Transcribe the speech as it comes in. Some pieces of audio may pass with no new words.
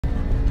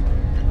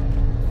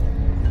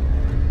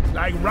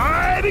Like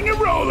riding a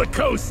roller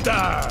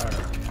coaster!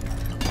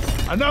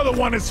 Another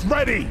one is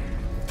ready!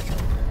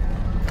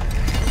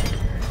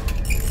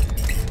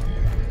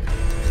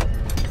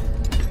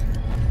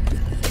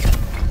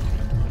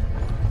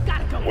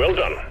 Well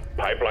done.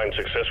 Pipeline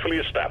successfully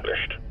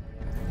established.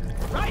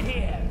 Right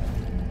here!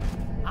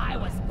 I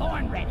was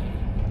born ready.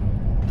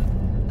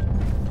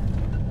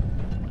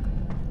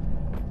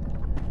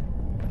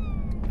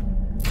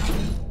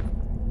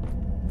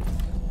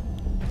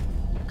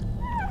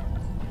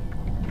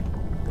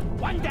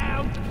 One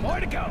down, more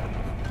to go.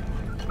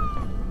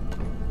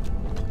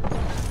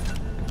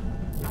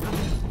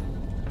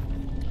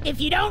 If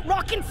you don't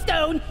rock and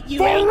stone,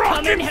 you ain't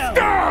coming home.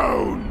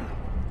 Stone!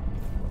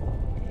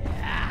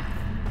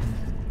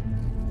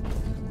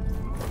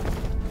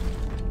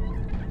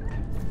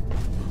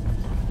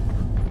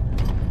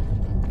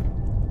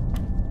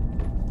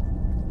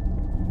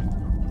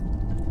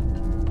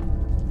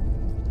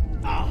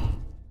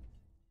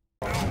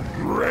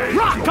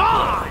 Rock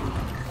on!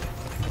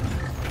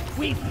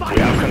 We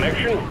have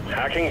connection.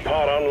 Hacking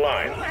pod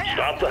online.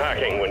 Stop the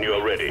hacking when you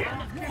are ready.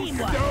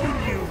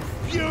 Stone, you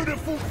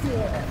beautiful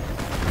dwarf!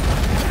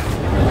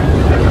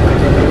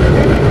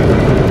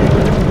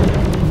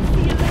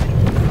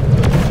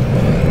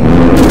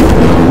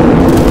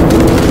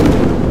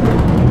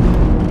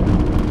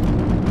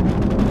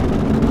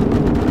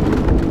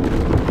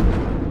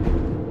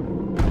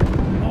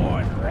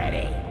 Born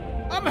ready.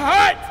 I'm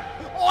hurt!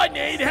 I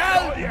need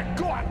help! Oh, you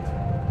got!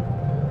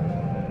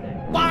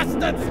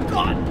 Bastards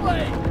got me!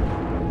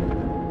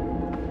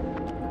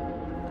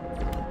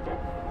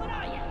 What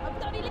are you? I'm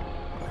Donnie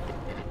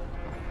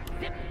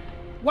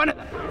One of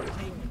them.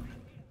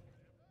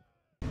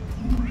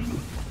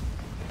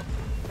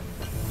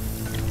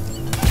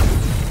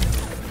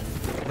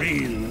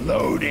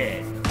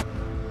 Reloaded!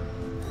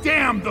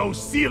 Damn those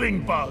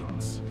ceiling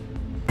bugs!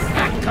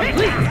 Hack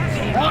complete!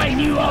 I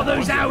knew all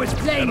those hours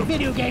playing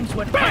video games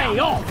would pay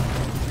off!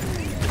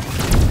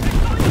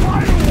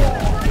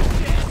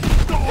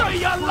 Do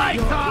you like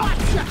that?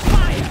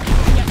 Fire!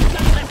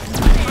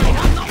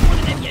 I'm not one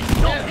of them, you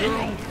nothing!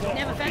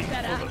 Never felt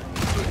better.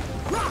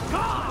 Rock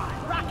on!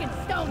 Rock and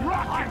stone!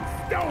 Rock and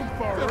stone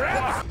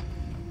forever!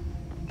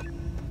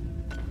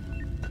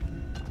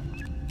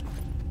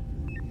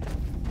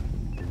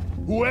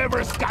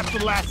 Whoever's got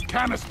the last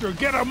canister,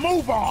 get a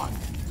move on!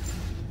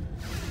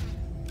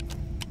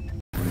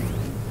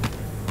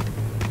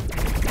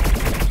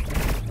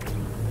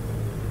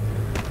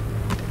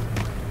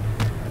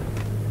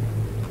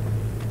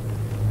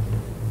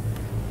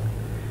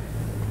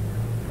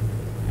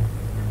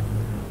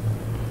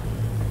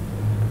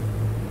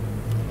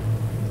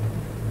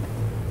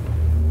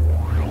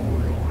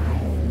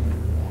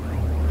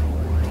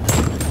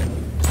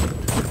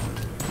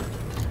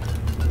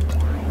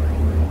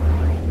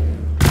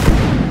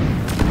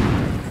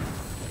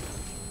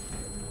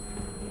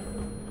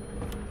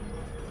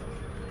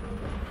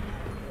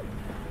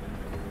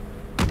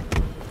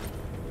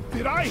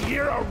 Did I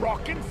hear a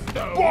rockin'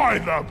 stone? By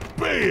the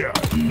beer!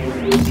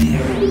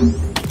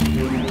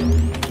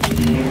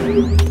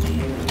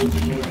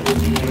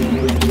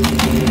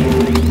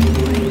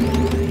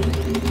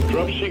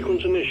 Drop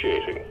sequence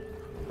initiating.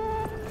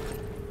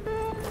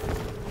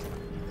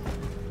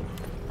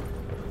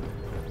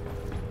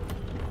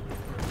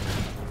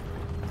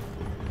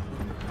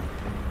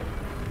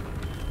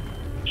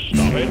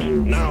 Stop it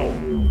now.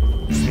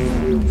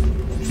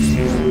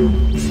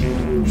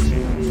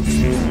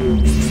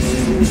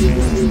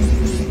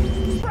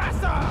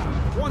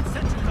 One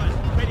sentry gun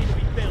ready to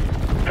be built.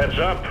 Heads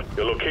up,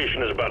 your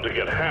location is about to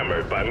get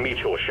hammered by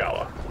meteor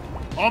shower.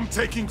 I'm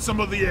taking some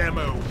of the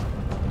ammo.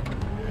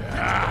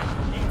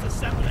 Needs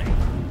assembling.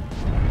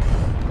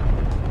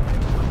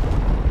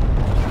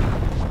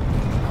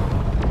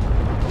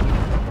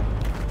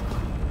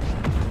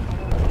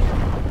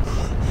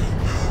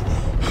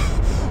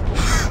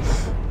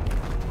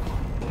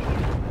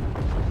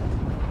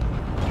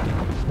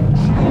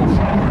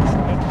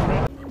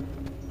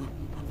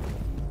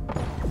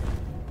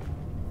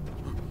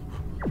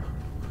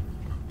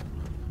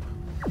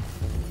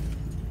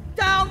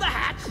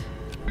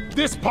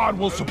 This pod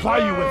will supply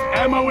you with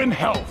ammo and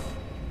health.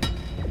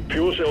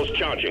 Fuel cells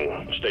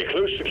charging. Stay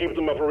close to keep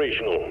them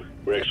operational.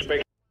 We're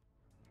expecting...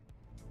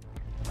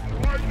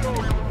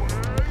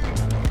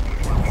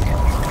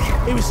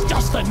 It was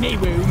just a knee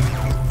wound.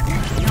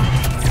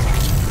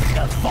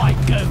 The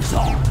fight goes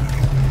on.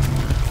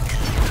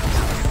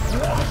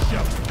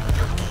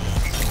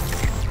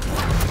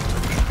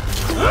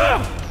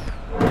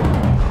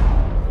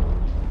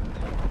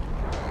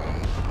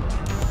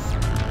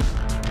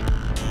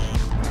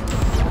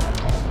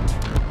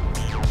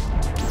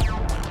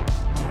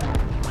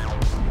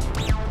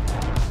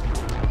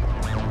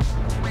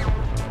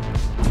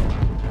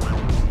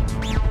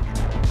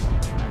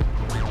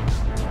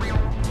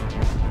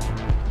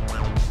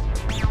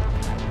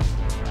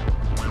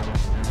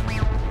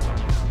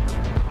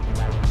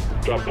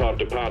 Drop pod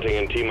departing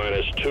in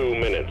T-minus 2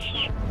 minutes.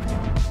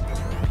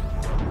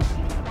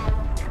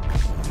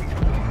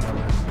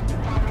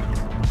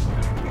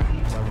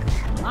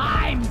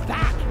 I'm back!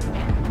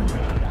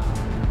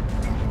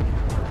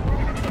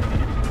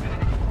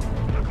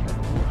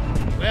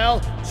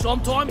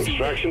 Sometimes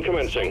Extraction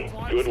commencing.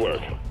 Good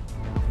work.